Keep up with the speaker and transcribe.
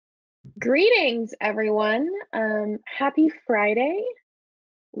Greetings, everyone. Happy Friday.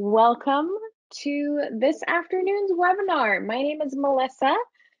 Welcome to this afternoon's webinar. My name is Melissa.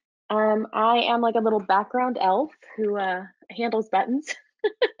 I am like a little background elf who handles buttons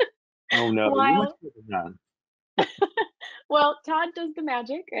Oh no, you're much while, better than well, Todd does the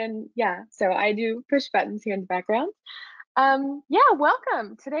magic, and yeah, so I do push buttons here in the background. Yeah,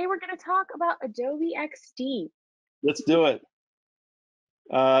 welcome. Today we're going to talk about Adobe XD. Let's do it.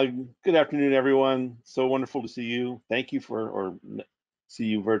 Uh, Good afternoon, everyone. So wonderful to see you. Thank you see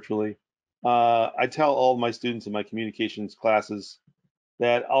you virtually. I tell all my students in my communications classes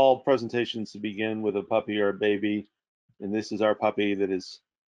that all presentations to begin with a puppy or a baby, and this is our puppy that is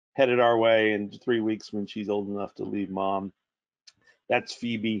headed our way in 3 weeks when she's old enough to leave mom. That's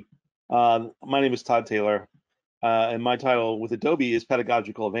Phoebe. My name is Todd Taylor, and my title with Adobe is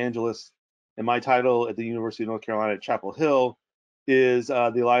Pedagogical Evangelist, and my title at the University of North Carolina at Chapel Hill is the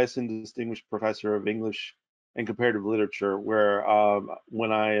Eliason Distinguished Professor of English and Comparative Literature, where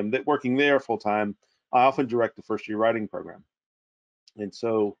when I am working there full time, I often direct the first year writing program. And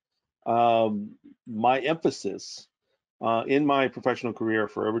so my emphasis in my professional career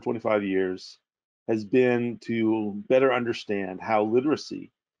for over 25 years has been to better understand how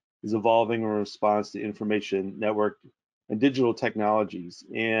literacy is evolving in response to information network and digital technologies.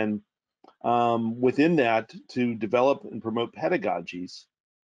 And within that, to develop and promote pedagogies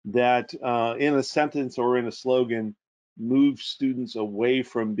that, in a sentence or in a slogan, move students away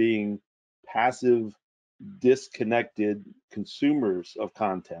from being passive, disconnected consumers of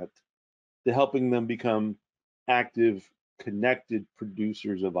content to helping them become active, connected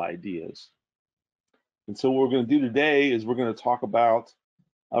producers of ideas. And so, what we're going to do today is we're going to talk about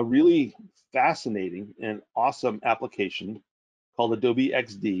a really fascinating and awesome application called Adobe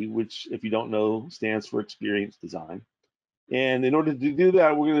XD, which, if you don't know, stands for Experience Design. And in order to do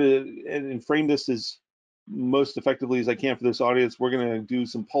that, we're going to and frame this as most effectively as I can for this audience. We're going to do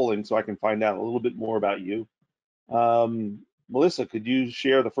some polling so I can find out a little bit more about you. Melissa, could you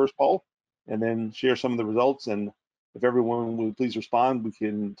share the first poll and then share some of the results? And if everyone would please respond, we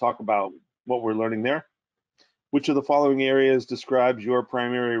can talk about what we're learning there. Which of the following areas describes your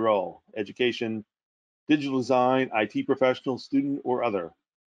primary role? Education, digital design, IT professional, student, or other?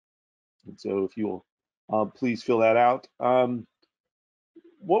 And so if you will please fill that out.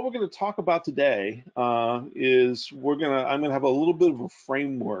 What we're going to talk about today is I'm going to have a little bit of a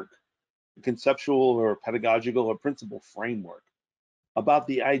framework, a conceptual or pedagogical or principle framework about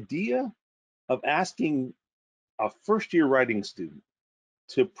the idea of asking a first year writing student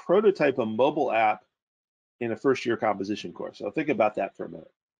to prototype a mobile app in a first year composition course. So think about that for a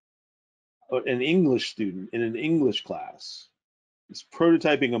minute. An English student in an English class is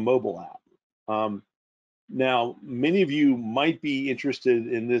prototyping a mobile app. Now, many of you might be interested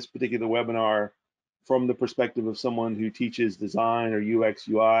in this particular webinar from the perspective of someone who teaches design or UX,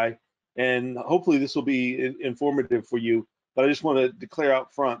 UI, and hopefully this will be informative for you. But I just want to declare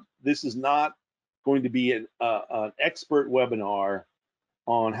out front, this is not going to be an expert webinar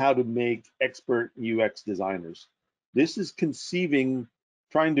on how to make expert UX designers. This is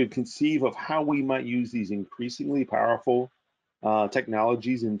trying to conceive of how we might use these increasingly powerful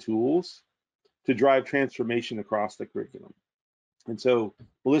technologies and tools to drive transformation across the curriculum. And so,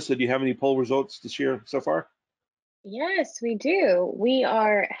 Melissa, do you have any poll results to share so far? Yes, we do. We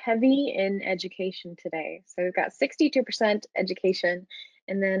are heavy in education today. So we've got 62% education.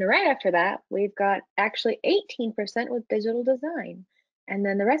 And then right after that, we've got actually 18% with digital design. And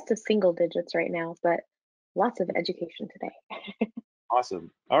then the rest is single digits right now, but lots of education today.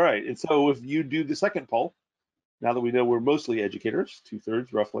 Awesome. All right. And so if you do the second poll, now that we know we're mostly educators, 2/3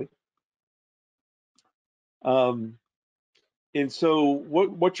 roughly. And so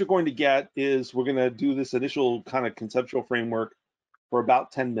what you're going to get is we're going to do this initial kind of conceptual framework for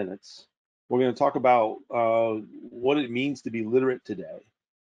about 10 minutes. We're going to talk about what it means to be literate today.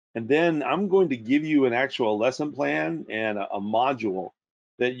 And then I'm going to give you an actual lesson plan and a module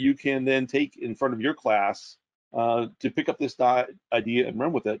that you can then take in front of your class to pick up this idea and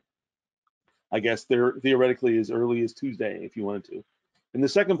run with it. I guess theoretically as early as Tuesday if you wanted to. In the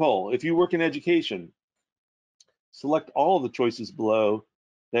second poll, if you work in education, select all of the choices below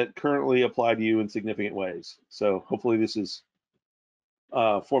that currently apply to you in significant ways. So hopefully this is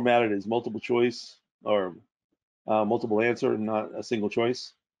formatted as multiple choice or multiple answer, not a single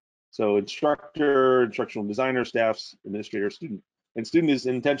choice. So instructor, instructional designer, staffs, administrator, student. And student is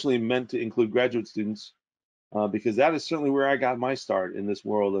intentionally meant to include graduate students because that is certainly where I got my start in this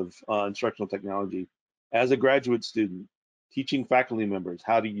world of instructional technology. As a graduate student, teaching faculty members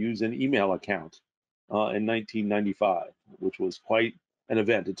how to use an email account in 1995, which was quite an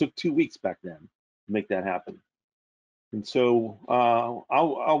event. It took 2 weeks back then to make that happen. And so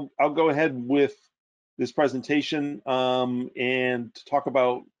I'll go ahead with this presentation and talk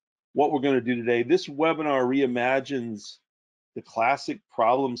about what we're going to do today. This webinar reimagines the classic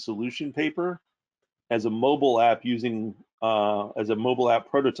problem solution paper as a mobile app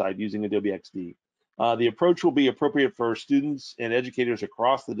prototype using Adobe XD. The approach will be appropriate for students and educators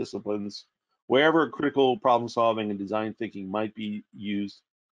across the disciplines, wherever critical problem solving and design thinking might be used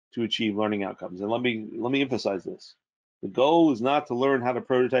to achieve learning outcomes. And let me emphasize this. The goal is not to learn how to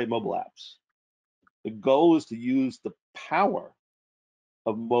prototype mobile apps. The goal is to use the power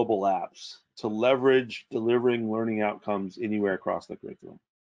of mobile apps to leverage delivering learning outcomes anywhere across the curriculum.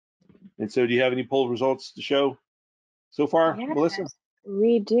 And so do you have any poll results to show so far, Melissa? Yes,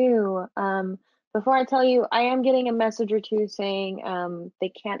 we do. Before I tell you, I am getting a message or two saying they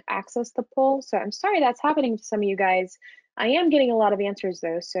can't access the poll. So I'm sorry that's happening to some of you guys. I am getting a lot of answers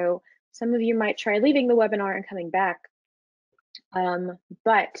though. So some of you might try leaving the webinar and coming back.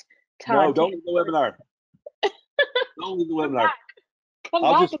 But No, Todd don't Taylor, leave the webinar. Don't leave the come webinar. back. Come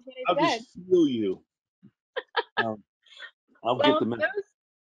I'll back just is what I'll I said. just feel you. Um, I'll get Well, the message.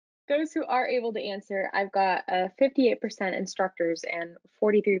 those who are able to answer, I've got 58% instructors and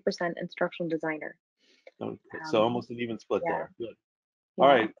 43% instructional designer. Okay, so Um, almost an even split yeah, there. Good. All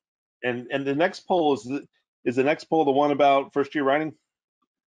yeah. right. And the next poll is the next poll the one about first year writing?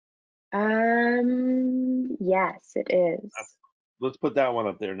 Yes, it is. Let's put that one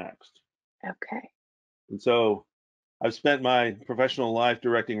up there next. Okay. And so I've spent my professional life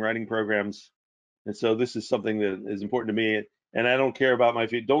directing writing programs, and so this is something that is important to me. And I don't care about my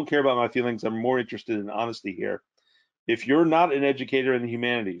feelings. I'm more interested in honesty here. If you're not an educator in the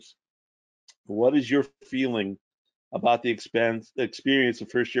humanities, what is your feeling about the experience of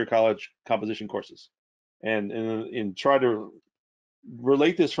first year college composition courses? And try to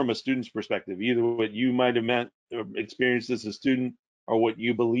relate this from a student's perspective, either what you might have meant or experienced as a student or what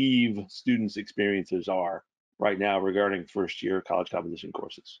you believe students' experiences are right now regarding first year college composition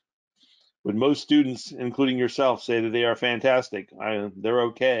courses. Would most students, including yourself, say that they are fantastic, they're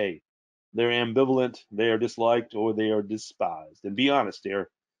okay, they're ambivalent, they are disliked, or they are despised? And be honest here.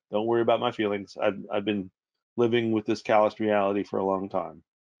 Don't worry about my feelings. I've been living with this callous reality for a long time.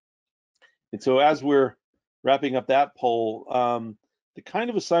 And so as we're wrapping up that poll, the kind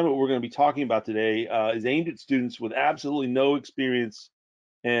of assignment we're going to be talking about today is aimed at students with absolutely no experience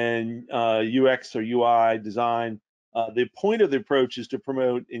in UX or UI design. The point of the approach is to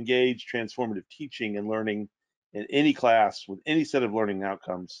promote engaged, transformative teaching and learning in any class with any set of learning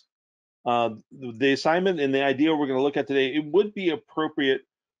outcomes. The assignment and the idea we're going to look at today, it would be appropriate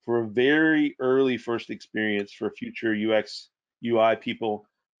for a very early first experience for future UX, UI people.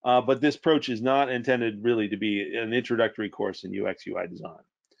 But this approach is not intended really to be an introductory course in UX, UI design.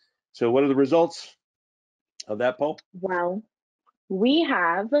 So what are the results of that poll? Well, we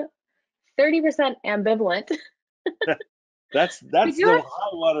have 30% ambivalent. That's We that's do the have, high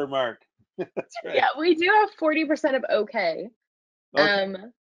water mark. That's right. yeah, we do have 40% of okay. Okay, Um,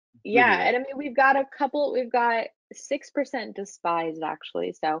 good yeah, to know. and I mean we've got 6% despised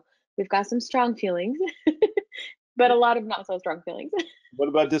actually. So we've got some strong feelings, but a lot of not so strong feelings. What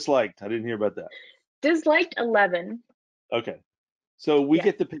about disliked? I didn't hear about that. Disliked 11. Okay, so we Yeah,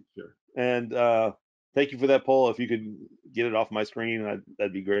 get the picture. And thank you for that poll. If you could get it off my screen,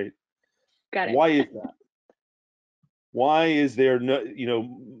 that'd be great. got it. Why is that? Why is there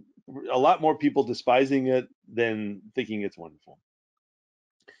a lot more people despising it than thinking it's wonderful?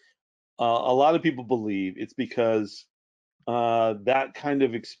 A lot of people believe it's because that kind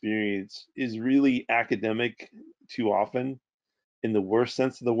of experience is really academic too often, in the worst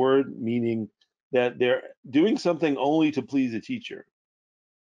sense of the word, meaning that they're doing something only to please a teacher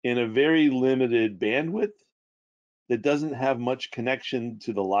in a very limited bandwidth that doesn't have much connection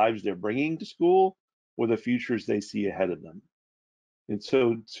to the lives they're bringing to school or the futures they see ahead of them. And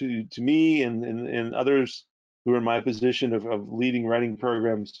so to me and others who are in my position of leading writing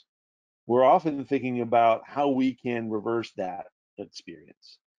programs, we're often thinking about how we can reverse that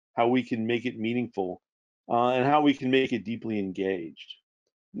experience, how we can make it meaningful, and how we can make it deeply engaged.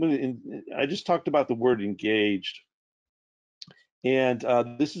 I just talked about the word engaged, and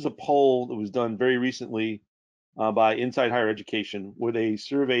this is a poll that was done very recently by Inside Higher Education, where they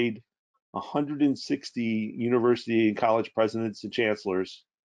surveyed 160 university and college presidents and chancellors,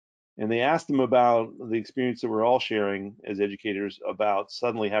 and they asked them about the experience that we're all sharing as educators about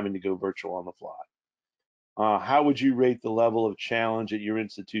suddenly having to go virtual on the fly. How would you rate the level of challenge at your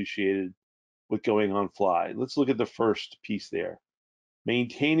institution with going on fly? Let's look at the first piece there.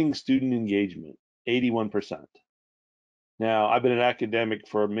 Maintaining student engagement, 81%. Now, I've been an academic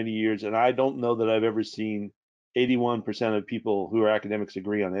for many years, and I don't know that I've ever seen 81% of people who are academics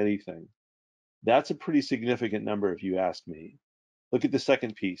agree on anything. That's a pretty significant number if you ask me. Look at the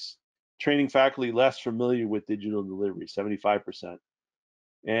second piece. Training faculty less familiar with digital delivery, 75%,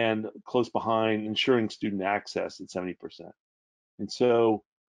 and close behind ensuring student access at 70%. And so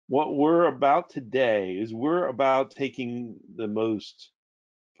what we're about today is we're about taking the most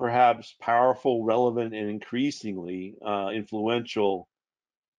perhaps powerful, relevant, and increasingly influential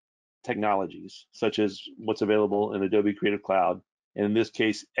technologies, such as what's available in Adobe Creative Cloud. And in this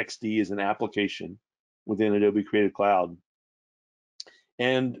case, XD is an application within Adobe Creative Cloud,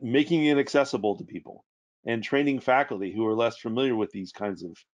 and making it accessible to people and training faculty who are less familiar with these kinds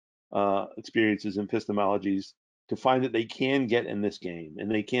of experiences and epistemologies to find that they can get in this game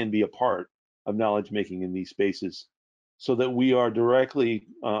and they can be a part of knowledge making in these spaces so that we are directly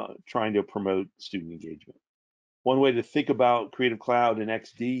trying to promote student engagement. One way to think about Creative Cloud and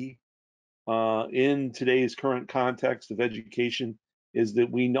XD in today's current context of education is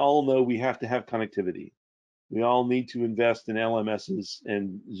that we all know we have to have connectivity. We all need to invest in LMSs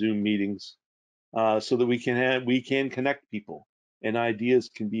and Zoom meetings so that we can connect people and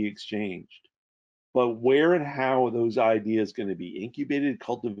ideas can be exchanged. But where and how are those ideas going to be incubated,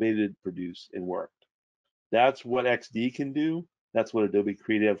 cultivated, produced, and worked? That's what XD can do. That's what Adobe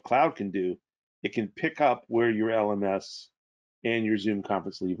Creative Cloud can do. It can pick up where your LMS and your Zoom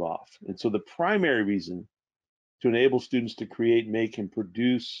conference leave off. And so the primary reason to enable students to create, make, and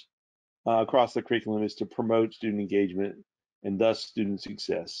produce across the curriculum is to promote student engagement and thus student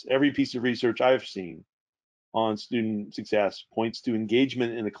success. Every piece of research I've seen on student success points to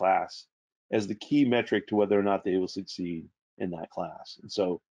engagement in the class as the key metric to whether or not they will succeed in that class. And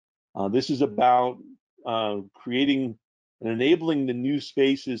so this is about creating and enabling the new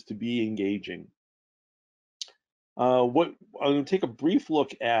spaces to be engaging. What I'm going to take a brief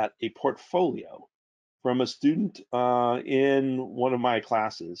look at a portfolio from a student in one of my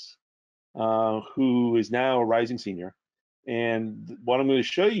classes who is now a rising senior. And what I'm going to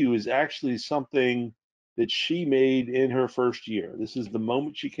show you is actually something that she made in her first year. This is the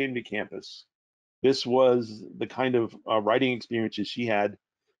moment she came to campus. This was the kind of writing experiences she had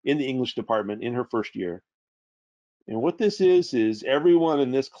in the English department in her first year. And what this is everyone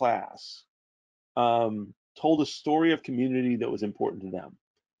in this class told a story of community that was important to them.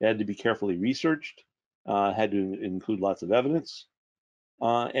 It had to be carefully researched, had to include lots of evidence,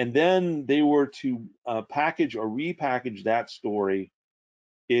 and then they were to package or repackage that story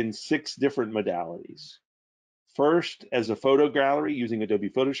in 6 different modalities. First, as a photo gallery using Adobe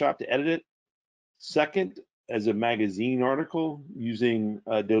Photoshop to edit it. Second, as a magazine article using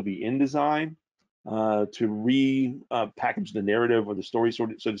Adobe InDesign to repackage the narrative or the story, so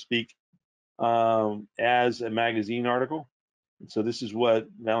to speak, as a magazine article. And so this is what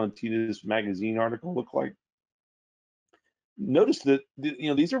Valentina's magazine article looked like. Notice that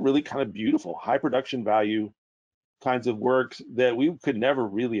these are really kind of beautiful, high production value kinds of works that we could never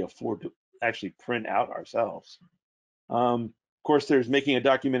really afford to actually print out ourselves. Of course, there's making a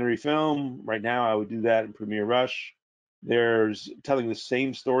documentary film. Right now, I would do that in Premiere Rush. There's telling the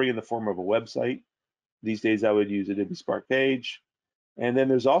same story in the form of a website. These days, I would use Adobe Spark Page. And then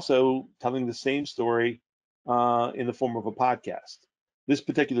there's also telling the same story in the form of a podcast. This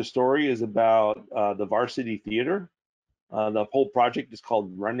particular story is about the Varsity Theater. The whole project is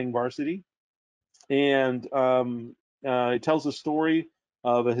called Running Varsity. And it tells the story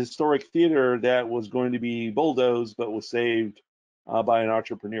of a historic theater that was going to be bulldozed but was saved by an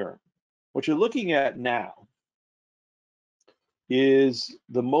entrepreneur. What you're looking at now is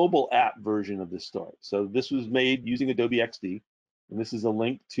the mobile app version of this story. So this was made using Adobe XD, and this is a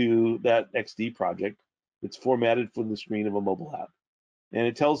link to that XD project. It's formatted from the screen of a mobile app, and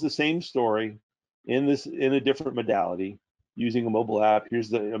it tells the same story in a different modality using a mobile app.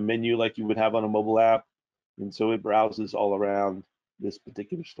 Here's a menu like you would have on a mobile app, and so it browses all around this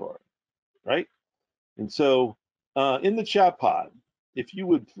particular story, right? And so in the chat pod, if you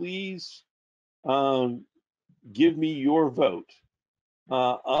would please um, give me your vote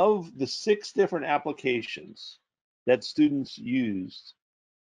of the 6 different applications that students used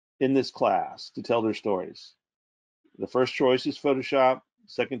in this class to tell their stories. The first choice is Photoshop.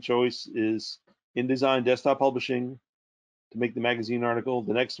 Second choice is InDesign Desktop Publishing to make the magazine article.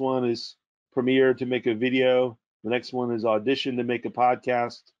 The next one is Premiere to make a video. The next one is Audition to make a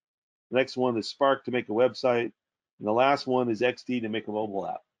podcast. The next one is Spark to make a website. And the last one is XD to make a mobile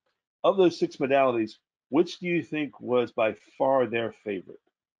app. Of those 6 modalities, which do you think was by far their favorite?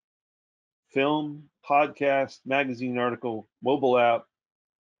 Film, podcast, magazine article, mobile app,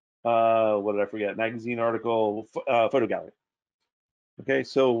 what did I forget? Magazine article, photo gallery. Okay,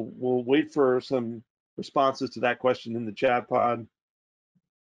 so we'll wait for some responses to that question in the chat pod.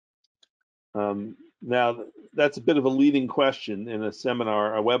 Now, that's a bit of a leading question in a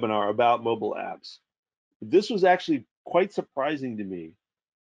seminar, a webinar about mobile apps. This was actually quite surprising to me.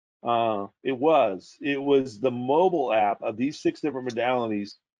 It was the mobile app of these 6 different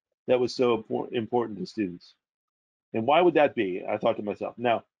modalities that was so important to students. And why would that be? I thought to myself.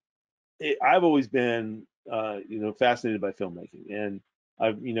 Now, I've always been, fascinated by filmmaking, and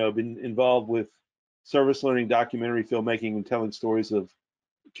I've, been involved with service learning, documentary filmmaking, and telling stories of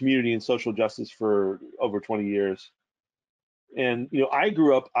community and social justice for over 20 years. And I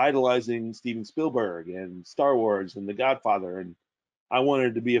grew up idolizing Steven Spielberg and Star Wars and The Godfather, and I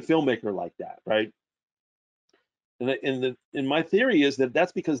wanted to be a filmmaker like that, right? And my theory is that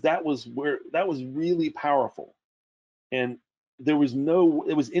that's because that was really powerful, and it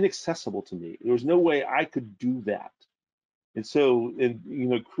was inaccessible to me. There was no way I could do that. And so,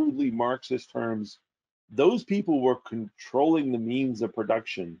 in crudely Marxist terms, those people were controlling the means of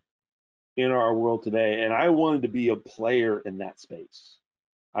production in our world today, and I wanted to be a player in that space.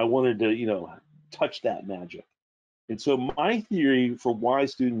 I wanted to, touch that magic. And so my theory for why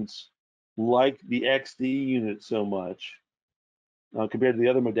students like the XD unit so much compared to the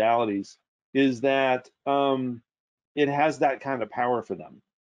other modalities is that it has that kind of power for them.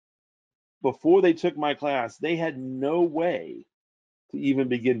 Before they took my class, they had no way to even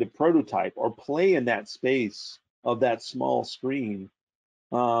begin to prototype or play in that space of that small screen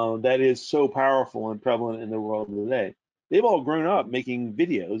that is so powerful and prevalent in the world today. They've all grown up making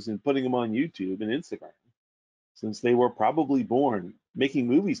videos and putting them on YouTube and Instagram since they were probably born. Making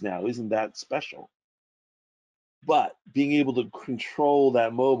movies now isn't that special. But being able to control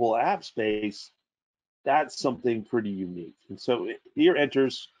that mobile app space, that's something pretty unique. And so here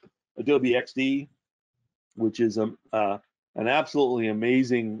enters Adobe XD, which is an absolutely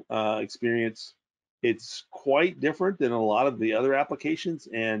amazing experience. It's quite different than a lot of the other applications.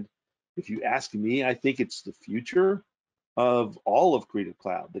 And if you ask me, I think it's the future of all of Creative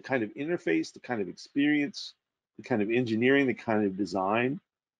Cloud, the kind of interface, the kind of experience, the kind of engineering, the kind of design,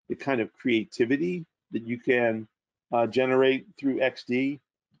 the kind of creativity that you can generate through XD.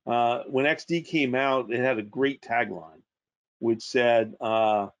 When XD came out, it had a great tagline, which said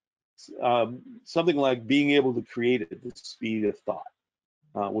something like being able to create at the speed of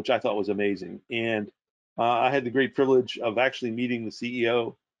thought, which I thought was amazing. And I had the great privilege of actually meeting the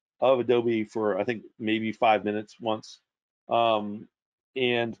CEO of Adobe for, I think, maybe 5 minutes once. And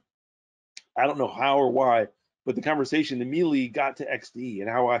I don't know how or why, but the conversation immediately got to XD and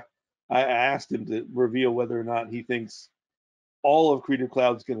how I asked him to reveal whether or not he thinks all of Creative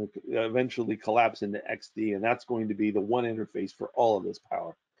Cloud is going to eventually collapse into XD, and that's going to be the one interface for all of this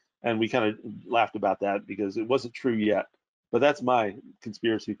power. And we kind of laughed about that because it wasn't true yet, but that's my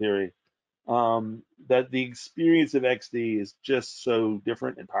conspiracy theory. That the experience of XD is just so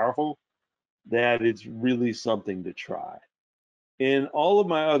different and powerful that it's really something to try. In all of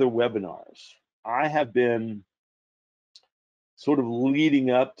my other webinars, I have been sort of leading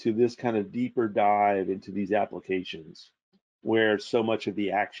up to this kind of deeper dive into these applications where so much of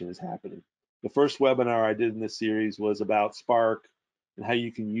the action is happening. The first webinar I did in this series was about Spark and how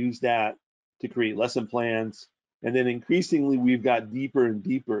you can use that to create lesson plans. And then increasingly, we've got deeper and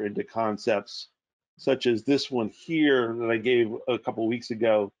deeper into concepts such as this one here that I gave a couple weeks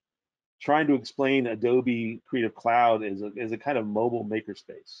ago, trying to explain Adobe Creative Cloud as a kind of mobile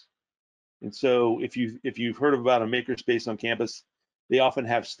makerspace. And so if you've heard about a makerspace on campus, they often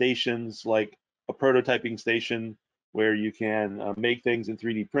have stations like a prototyping station where you can make things in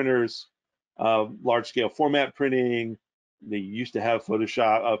 3D printers, large scale format printing. They used to have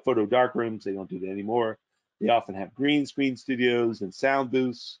Photoshop, photo darkrooms. They don't do that anymore. They often have green screen studios and sound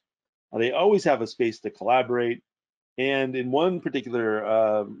booths. They always have a space to collaborate. And in one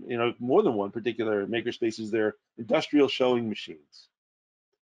particular, more than one particular makerspaces, they're industrial showing machines.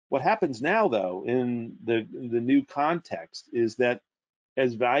 What happens now, though, in the new context is that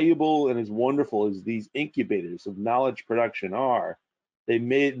as valuable and as wonderful as these incubators of knowledge production are,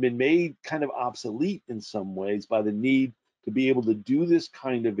 been made kind of obsolete in some ways by the need to be able to do this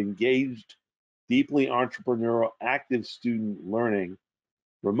kind of engaged, deeply entrepreneurial, active student learning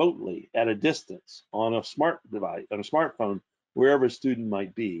remotely at a distance on a smart device, on a smartphone, wherever a student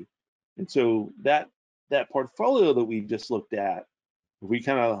might be. And so that portfolio that we just looked at, we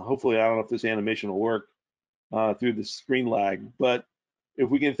kind of, hopefully, I don't know if this animation will work through the screen lag, but if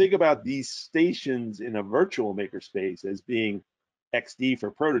we can think about these stations in a virtual makerspace as being XD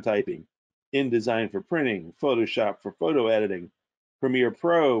for prototyping, InDesign for printing, Photoshop for photo editing, Premiere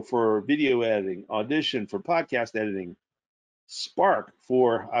Pro for video editing, Audition for podcast editing, Spark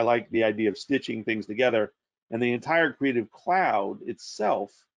for, I like the idea of stitching things together, and the entire Creative Cloud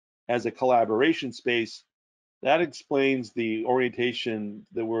itself as a collaboration space. That explains the orientation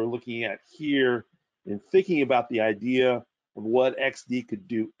that we're looking at here in thinking about the idea of what XD could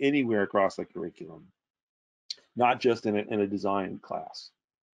do anywhere across the curriculum, not just in a design class.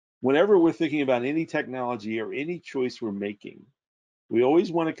 Whenever we're thinking about any technology or any choice we're making, we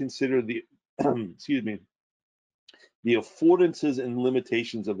always want to consider the excuse me, the affordances and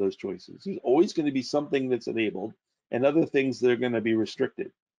limitations of those choices. There's always going to be something that's enabled and other things that are going to be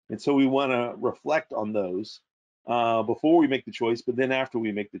restricted. And so we want to reflect on those before we make the choice, but then after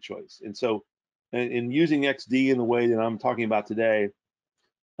we make the choice. And so in using XD in the way that I'm talking about today,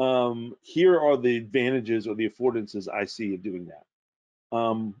 here are the advantages or the affordances I see of doing that.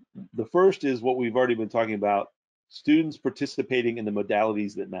 The first is what we've already been talking about, students participating in the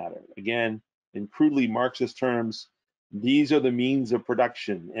modalities that matter. Again, in crudely Marxist terms, these are the means of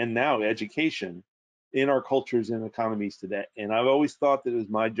production and now education in our cultures and economies today. And I've always thought that it was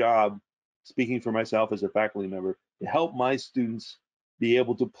my job, speaking for myself as a faculty member, to help my students be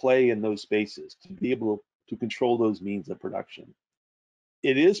able to play in those spaces, to be able to control those means of production.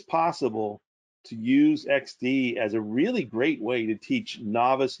 It is possible to use XD as a really great way to teach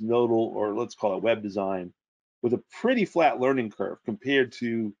novice nodal, or let's call it web design, with a pretty flat learning curve compared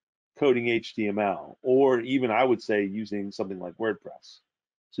to coding HTML, or even I would say using something like WordPress.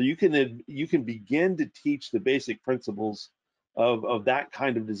 So you can begin to teach the basic principles of that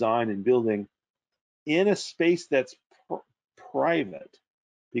kind of design and building in a space that's private.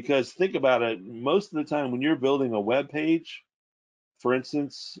 Because think about it, most of the time when you're building a web page, for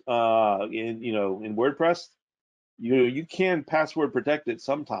instance, in WordPress, you can password protect it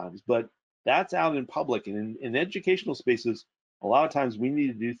sometimes, but that's out in public. And in educational spaces, a lot of times we need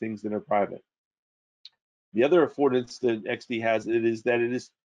to do things that are private. The other affordance that XD has it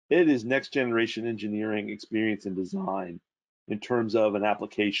is next generation engineering experience and design in terms of an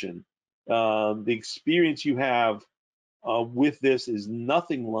application. The experience you have with this is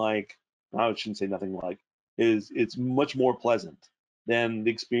nothing like, I shouldn't say nothing like, it's much more pleasant than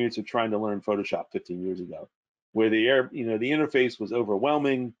the experience of trying to learn Photoshop 15 years ago, where the interface was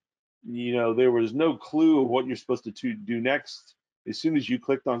overwhelming. There was no clue of what you're supposed to do next. As soon as you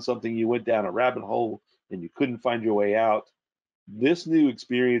clicked on something, you went down a rabbit hole and you couldn't find your way out. This new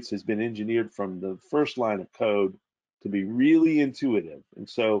experience has been engineered from the first line of code to be really intuitive. And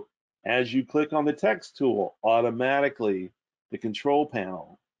so as you click on the text tool, automatically the control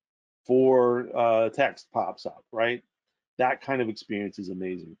panel for text pops up, right? That kind of experience is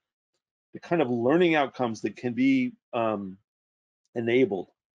amazing. The kind of learning outcomes that can be enabled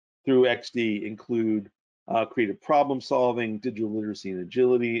through XD include creative problem solving, digital literacy and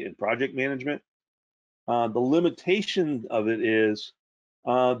agility, and project management. The limitation of it is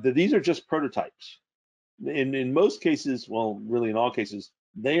that these are just prototypes. In most cases, well, really in all cases,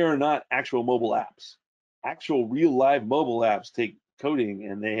 they are not actual mobile apps. Actual real live mobile apps take coding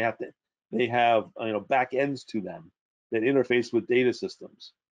and they have back ends to them that interface with data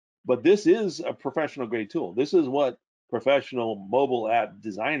systems. But this is a professional grade tool. This is what professional mobile app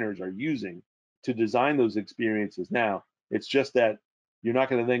designers are using to design those experiences now. It's just that you're not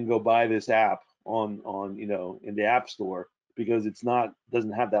going to then go buy this app on in the app store because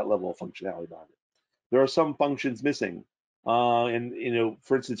doesn't have that level of functionality behind it. There are some functions missing. And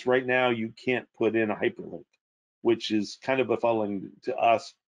for instance, right now you can't put in a hyperlink, which is kind of befuddling to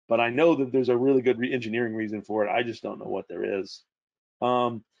us, but I know that there's a really good engineering reason for it. I just don't know what there is.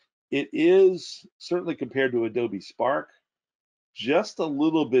 It is certainly compared to Adobe Spark, just a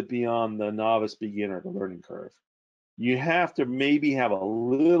little bit beyond the novice beginner, the learning curve. You have to maybe have a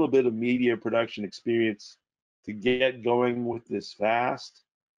little bit of media production experience to get going with this fast,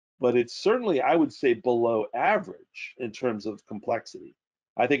 but it's certainly, I would say, below average in terms of complexity.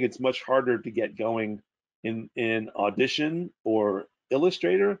 I think it's much harder to get going in Audition or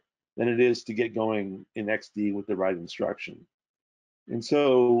Illustrator than it is to get going in XD with the right instruction. And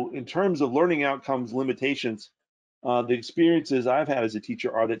so in terms of learning outcomes limitations, the experiences I've had as a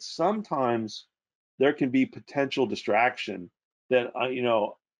teacher are that sometimes there can be potential distraction that,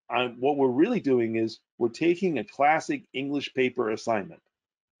 what we're really doing is we're taking a classic English paper assignment,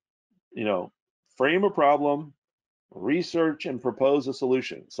 frame a problem, research and propose a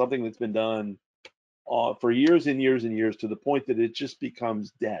solution, something that's been done for years and years and years to the point that it just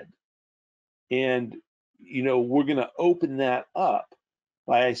becomes dead. And, we're going to open that up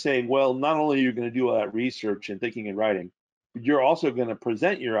by saying, well, not only are you going to do all that research and thinking and writing, but you're also going to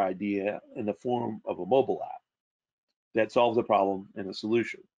present your idea in the form of a mobile app. that solves a problem and a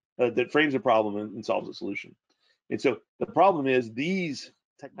solution, that frames a problem and solves a solution. And so the problem is these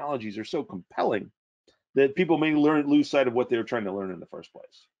technologies are so compelling that people may lose sight of what they were trying to learn in the first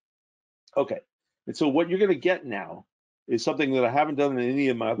place. Okay, and so what you're going to get now is something that I haven't done in any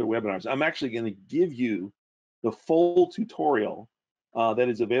of my other webinars. I'm actually going to give you the full tutorial that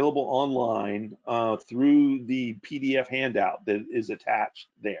is available online through the PDF handout that is attached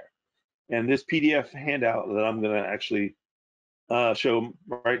there. And this PDF handout that I'm going to actually show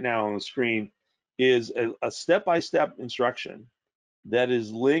right now on the screen is a step-by-step instruction that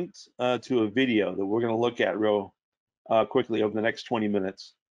is linked to a video that we're going to look at real quickly over the next 20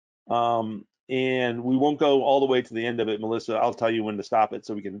 minutes. And we won't go all the way to the end of it, Melissa. I'll tell you when to stop it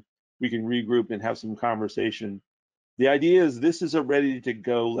so we can regroup and have some conversation. The idea is this is a ready to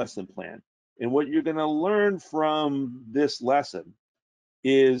go lesson plan. And what you're going to learn from this lesson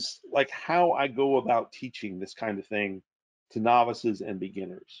is like how I go about teaching this kind of thing to novices and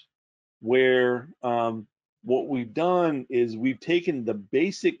beginners, where what we've done is we've taken the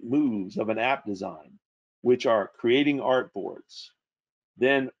basic moves of an app design, which are creating artboards,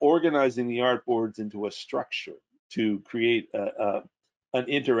 then organizing the artboards into a structure to create an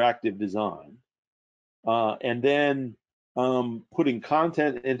interactive design, and then putting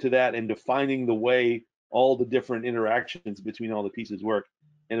content into that and defining the way all the different interactions between all the pieces work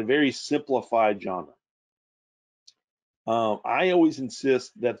in a very simplified genre. I always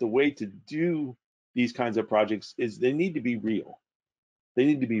insist that the way to do these kinds of projects is they need to be real. They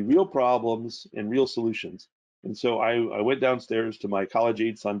need to be real problems and real solutions. And so I went downstairs to my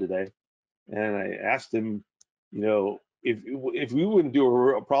college-age son today, and I asked him, you know, if we were to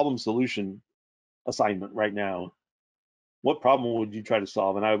do a problem solution assignment right now, what problem would you try to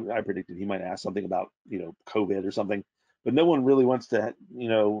solve? And I predicted he might ask something about, you know, COVID or something, but no one really wants to, you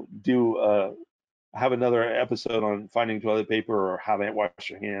know, have another episode on finding toilet paper or how to wash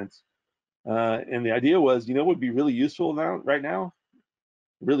your hands. And the idea was, you know, what would be really useful now, right now,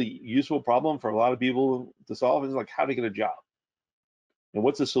 really useful problem for a lot of people to solve is like how to get a job. And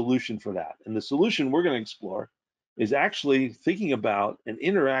what's the solution for that? And the solution we're going to explore is actually thinking about an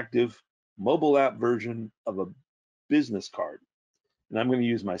interactive mobile app version of a business card. And I'm going to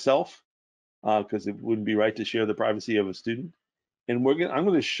use myself because it wouldn't be right to share the privacy of a student. And I'm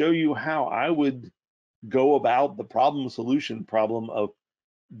going to show you how I would go about the problem of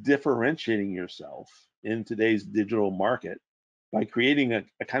differentiating yourself in today's digital market by creating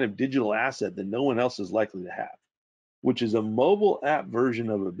a kind of digital asset that no one else is likely to have, which is a mobile app version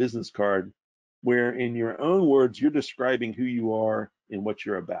of a business card where in your own words, you're describing who you are and what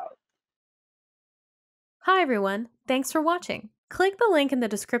you're about. Hi everyone, thanks for watching. Click the link in the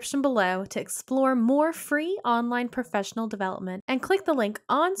description below to explore more free online professional development and click the link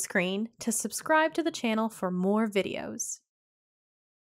on screen to subscribe to the channel for more videos.